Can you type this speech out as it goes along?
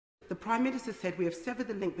The Prime Minister said we have severed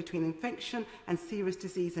the link between infection and serious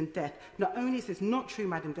disease and death. Not only is this not true,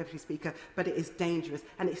 Madam Deputy Speaker, but it is dangerous,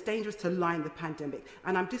 and it's dangerous to lie in the pandemic.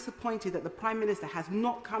 And I'm disappointed that the Prime Minister has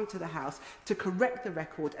not come to the House to correct the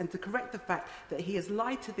record and to correct the fact that he has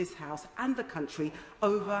lied to this House and the country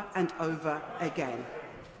over and over again.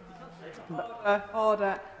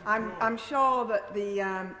 Order. I'm sure that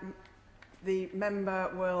the member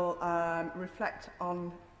will reflect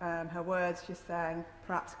on her words just then,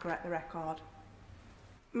 perhaps correct the record.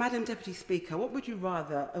 Madam Deputy Speaker, what would you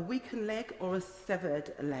rather, a weakened leg or a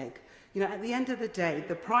severed leg? You know, at the end of the day,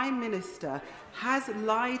 the Prime Minister has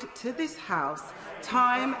lied to this House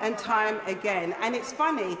time and time again. And it's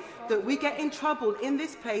funny that we get in trouble in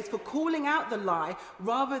this place for calling out the lie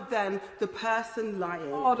rather than the person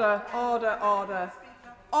lying. Order, order, order.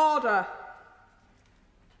 Order.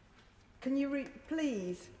 Can you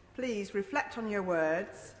please reflect on your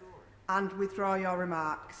words and withdraw your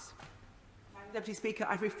remarks? Deputy Speaker,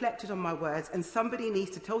 I've reflected on my words, and somebody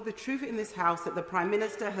needs to tell the truth in this House that the Prime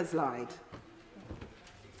Minister has lied.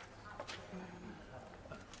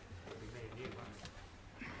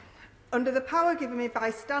 Under the power given me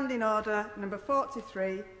by Standing Order number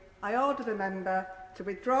 43, I order the member to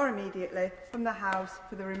withdraw immediately from the House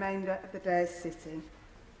for the remainder of the day's sitting.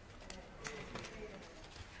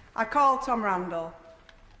 I call Tom Randall.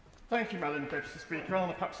 Thank you, Madam Deputy Speaker.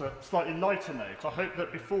 On perhaps a slightly lighter note, I hope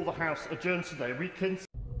that before the House adjourns today, we can...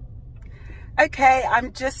 OK,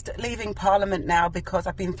 I'm just leaving Parliament now because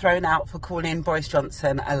I've been thrown out for calling Boris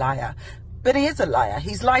Johnson a liar. But he is a liar.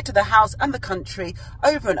 He's lied to the House and the country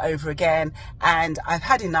over and over again, and I've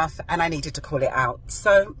had enough and I needed to call it out.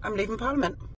 So I'm leaving Parliament.